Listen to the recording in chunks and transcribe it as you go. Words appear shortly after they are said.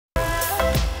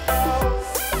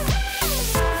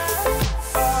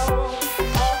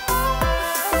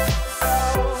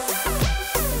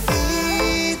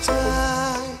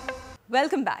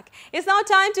Welcome back. It's now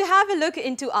time to have a look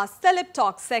into our Celeb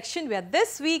Talk section where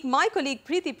this week my colleague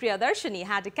Preeti Priyadarshini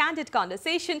had a candid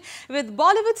conversation with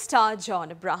Bollywood star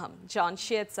John Abraham. John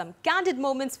shared some candid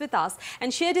moments with us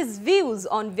and shared his views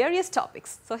on various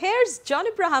topics. So here's John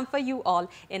Abraham for you all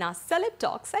in our Celeb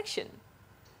Talk section.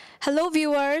 Hello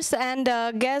viewers, and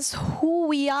guess who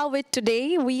we are with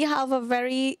today? We have a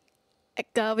very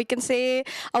we can say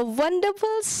a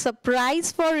wonderful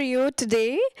surprise for you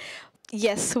today.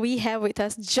 Yes, we have with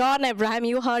us John Abraham.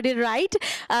 You heard it right.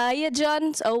 Yeah,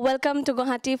 John, welcome to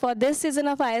Guwahati for this season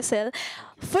of ISL.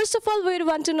 First of all, we would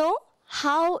want to know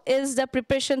how is the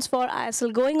preparations for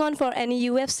ISL going on for any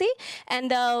UFC,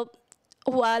 and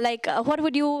what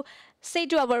would you say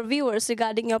to our viewers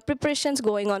regarding your preparations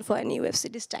going on for any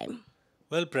UFC this time?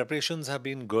 Well, preparations have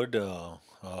been good.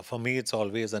 For me, it's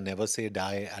always a never say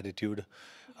die attitude.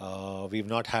 We've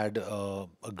not had a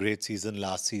great season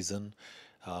last season.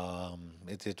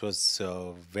 It was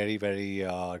very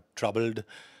troubled,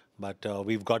 but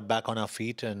we've got back on our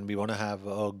feet and we want to have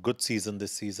a good season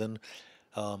this season.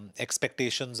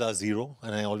 Expectations are zero,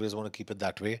 and I always want to keep it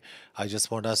that way. I just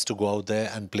want us to go out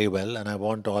there and play well, and I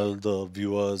want all the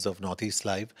viewers of Northeast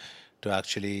Live to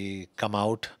actually come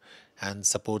out and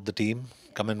support the team.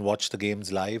 Come and watch the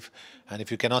games live. And if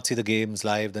you cannot see the games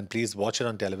live, then please watch it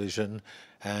on television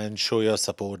and show your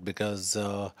support, because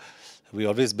we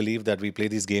always believe that we play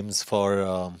these games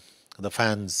for the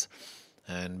fans,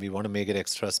 and we want to make it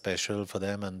extra special for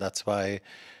them, and that's why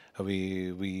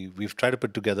we've tried to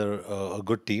put together a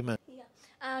good team.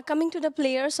 Coming to the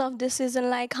players of this season,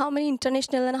 like how many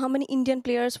international and how many Indian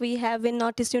players we have in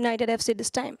Northeast United FC this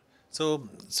time? So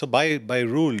by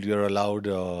rule, you're allowed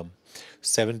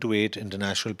 7 to 8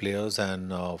 international players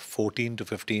and 14 to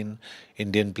 15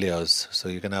 Indian players. So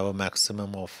you can have a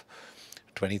maximum of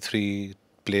 23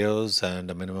 players and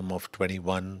a minimum of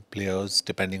 21 players,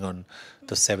 depending on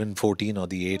the 7-14 or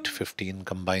the 8-15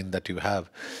 combined that you have.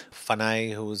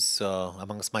 Fanai, who's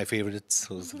amongst my favorites,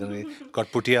 who's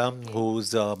got Putia,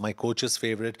 who's my coach's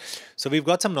favorite. So we've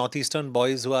got some Northeastern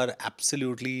boys who are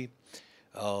absolutely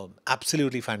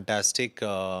fantastic.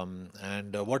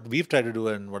 And what we've tried to do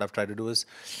and what I've tried to do is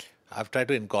I've tried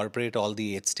to incorporate all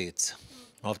the 8 states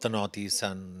of the Northeast.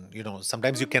 And,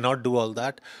 sometimes you cannot do all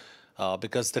that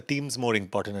because the team's more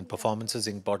important and performance is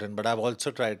important. But I've also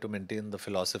tried to maintain the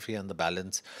philosophy and the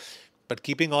balance. But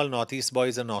keeping all Northeast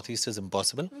boys in Northeast is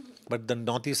impossible. But the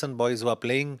Northeastern boys who are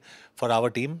playing for our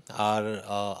team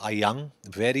are young,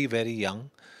 very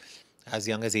young as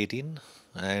 18,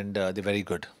 and they're very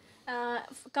good.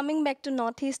 Coming back to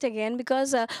Northeast again,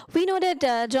 because we know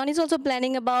that John is also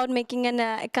planning about making an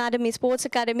academy, sports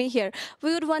academy here.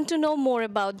 We would want to know more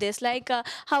about this. Like,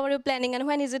 how are you planning and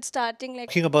when is it starting? Like,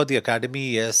 Talking about the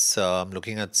academy, yes, I'm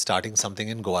looking at starting something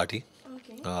in Guwahati.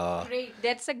 great.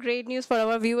 That's a great news for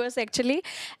our viewers actually.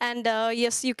 And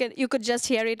yes, you could just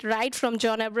hear it right from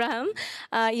John Abraham.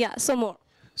 Yeah, so more.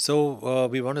 So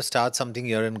we want to start something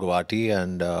here in Guwahati,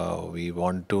 and we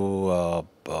want to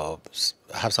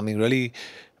have something really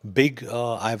big.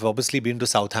 I've obviously been to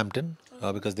Southampton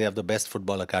because they have the best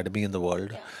football academy in the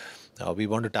world. We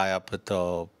want to tie up with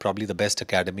probably the best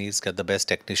academies, get the best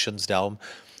technicians down,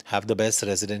 have the best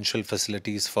residential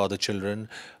facilities for the children,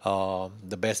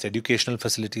 the best educational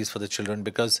facilities for the children,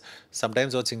 because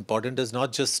sometimes what's important is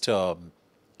not just,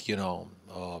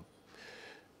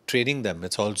 training them.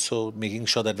 It's also making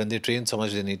sure that when they train so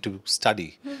much, they need to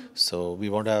study. So we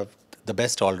want to have the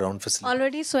best all-round facility.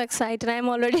 Already so excited. I'm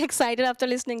already excited after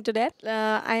listening to that.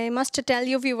 I must tell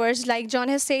you viewers, like John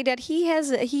has said that he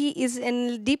is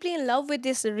deeply in love with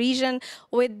this region,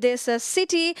 with this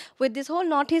city, with this whole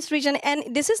Northeast region. And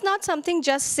this is not something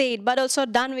just said, but also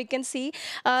done. We can see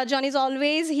John is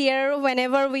always here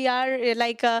whenever we are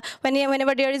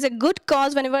whenever there is a good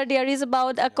cause, whenever there is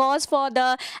about a cause for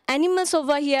the animals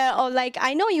over here, or like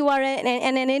I know you are an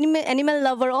animal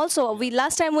lover also.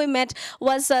 Last time we met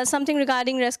was something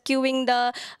regarding rescuing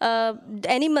the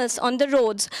animals on the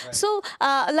roads. Right. So,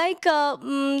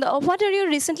 what are you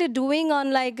recently doing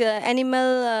on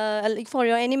animal for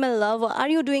your animal love? Are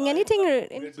you doing anything?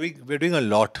 We're doing a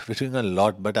lot. We're doing a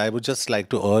lot. But I would just like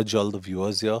to urge all the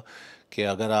viewers here कि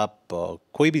अगर आप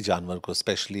कोई भी जानवर को,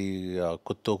 especially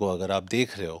कुत्तों को अगर आप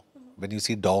देख रहे हो, when you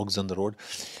see dogs on the road,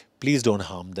 please don't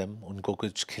harm them. उनको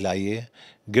कुछ खिलाइए.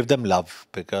 Give them love,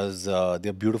 because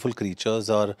they're beautiful creatures.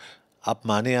 और आप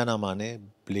माने या ना माने,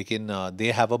 लेकिन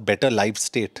they have a better life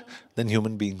state than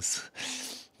human beings,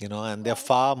 and they're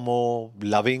far more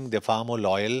loving, they're far more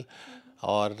loyal.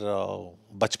 और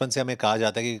बचपन से हमें कहा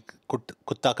जाता है कि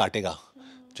कुत्ता काटेगा,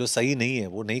 जो सही नहीं है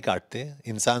वो नहीं काटते,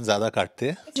 इंसान ज़्यादा काटते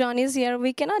हैं. John is here.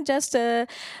 We cannot just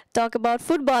talk about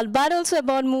football, but also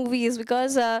about movies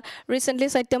because recently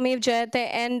Satyamev Jayate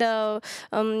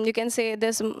and you can say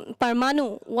this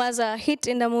Parmanu was a hit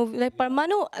in the movie. Like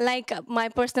Parmanu, like my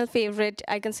personal favorite,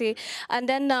 I can say. And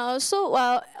then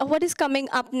what is coming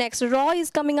up next? Raw is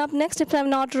coming up next, if I'm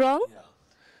not wrong.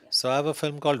 So I have a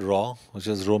film called Raw, which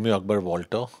is Romeo Akbar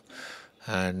Walter,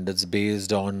 and it's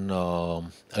based on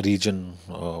a region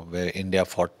where India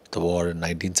fought the war in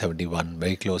 1971,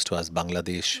 very close to us,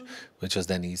 Bangladesh, which was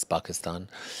then East Pakistan.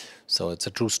 So it's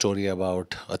a true story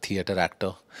about a theatre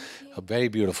actor, a very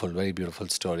beautiful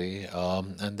story.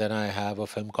 And then I have a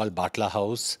film called Batla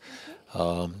House,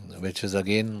 which is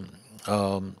again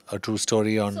a true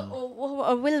story on.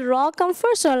 Will Raw come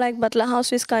first or like Batla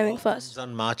House is coming first? Comes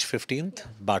on March 15th.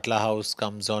 Batla House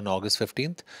comes on August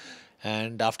 15th.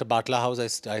 And after Batla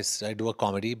House, I do a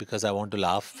comedy because I want to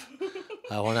laugh.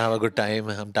 I want to have a good time.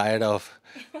 I'm tired of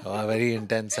very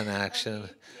intense and action.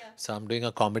 So I'm doing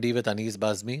a comedy with Anis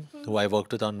Bazmi, who I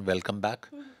worked with on Welcome Back.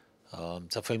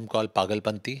 It's a film called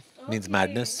Pagalpanti, means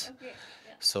madness.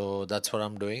 So that's what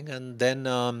I'm doing. And then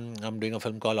I'm doing a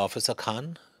film called Officer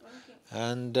Khan.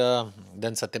 And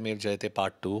then Satyamev Jayate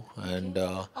Part 2. And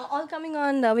All coming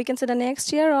on, we can say the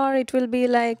next year, or it will be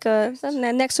like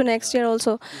next to next year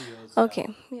also. Okay.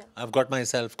 Yeah. I've got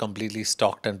myself completely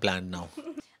stocked and planned now.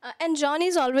 And John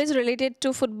is always related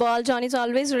to football. John is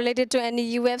always related to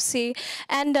any UFC.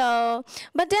 And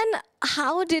but then,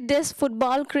 how did this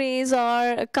football craze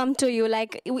or come to you?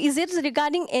 Like, is it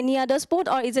regarding any other sport,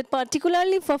 or is it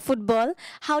particularly for football?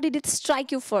 How did it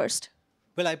strike you first?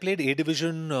 Well, I played A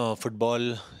division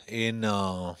football in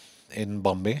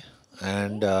Bombay,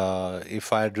 and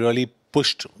if I had really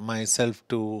pushed myself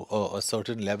to a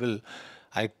certain level,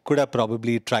 I could have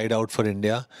probably tried out for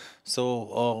India.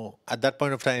 So at that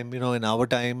point of time, in our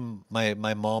time,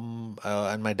 my mom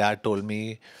and my dad told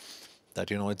me that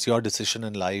it's your decision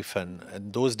in life, and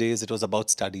in those days it was about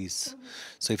studies.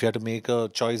 So if you had to make a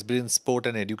choice between sport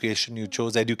and education, you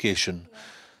chose education.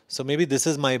 So maybe this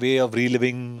is my way of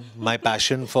reliving my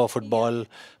passion for football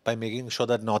by making sure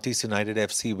that Northeast United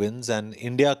FC wins and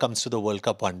India comes to the World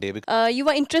Cup one day. You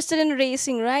were interested in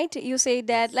racing, right? You say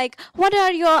that. Like, what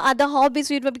are your other hobbies?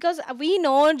 Because we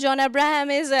know John Abraham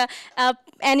is a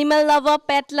animal lover,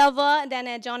 pet lover.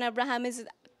 Then John Abraham is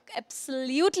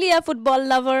absolutely a football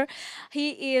lover.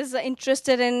 He is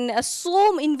interested in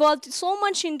involved so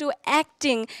much into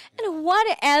acting. And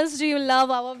what else do you love?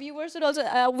 Our viewers would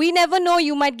also we never know,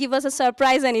 you might give us a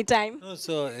surprise anytime.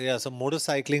 So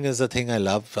motorcycling is the thing I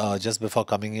love. Just before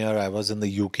coming here, I was in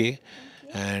the UK,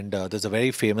 and there's a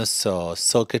very famous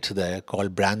circuit there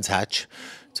called Brands Hatch.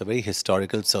 It's a very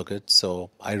historical circuit. So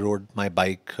I rode my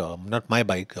bike, not my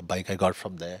bike, a bike I got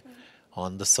from there,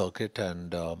 on the circuit, and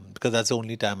because that's the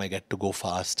only time I get to go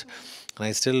fast. And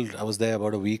I was there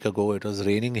about a week ago. It was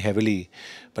raining heavily,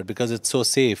 but because it's so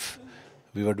safe,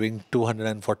 we were doing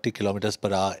 240 kilometers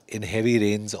per hour in heavy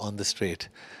rains on the straight,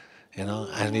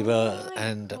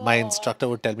 and my instructor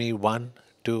would tell me 1,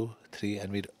 2, 3,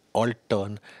 and we'd all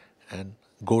turn and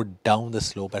go down the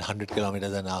slope at 100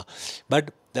 kilometers an hour.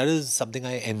 But that is something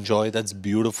I enjoy. That's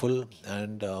beautiful,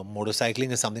 and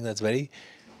motorcycling is something that's very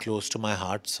close to my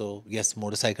heart. So yes,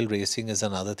 motorcycle racing is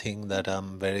another thing that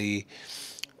I'm very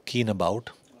keen about.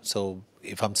 So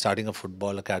if I'm starting a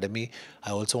football academy,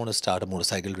 I also want to start a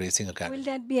motorcycle racing academy. Will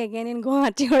that be again in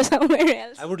Guwahati or somewhere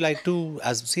else? I would like to,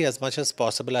 as much as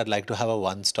possible, I'd like to have a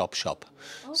one-stop shop.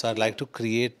 Okay. So I'd like to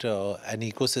create an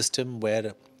ecosystem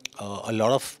where a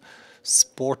lot of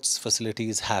sports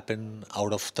facilities happen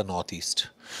out of the Northeast.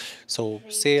 So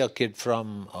say a kid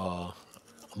from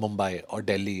Mumbai or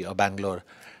Delhi or Bangalore,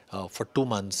 for 2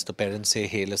 months, the parents say,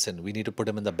 hey, listen, we need to put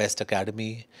him in the best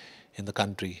academy in the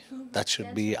country. That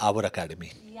should be our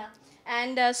academy. Yeah.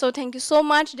 And so thank you so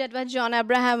much. That was John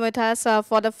Abraham with us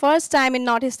for the first time in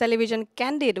Northeast Television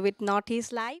Candid with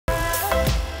Northeast Live.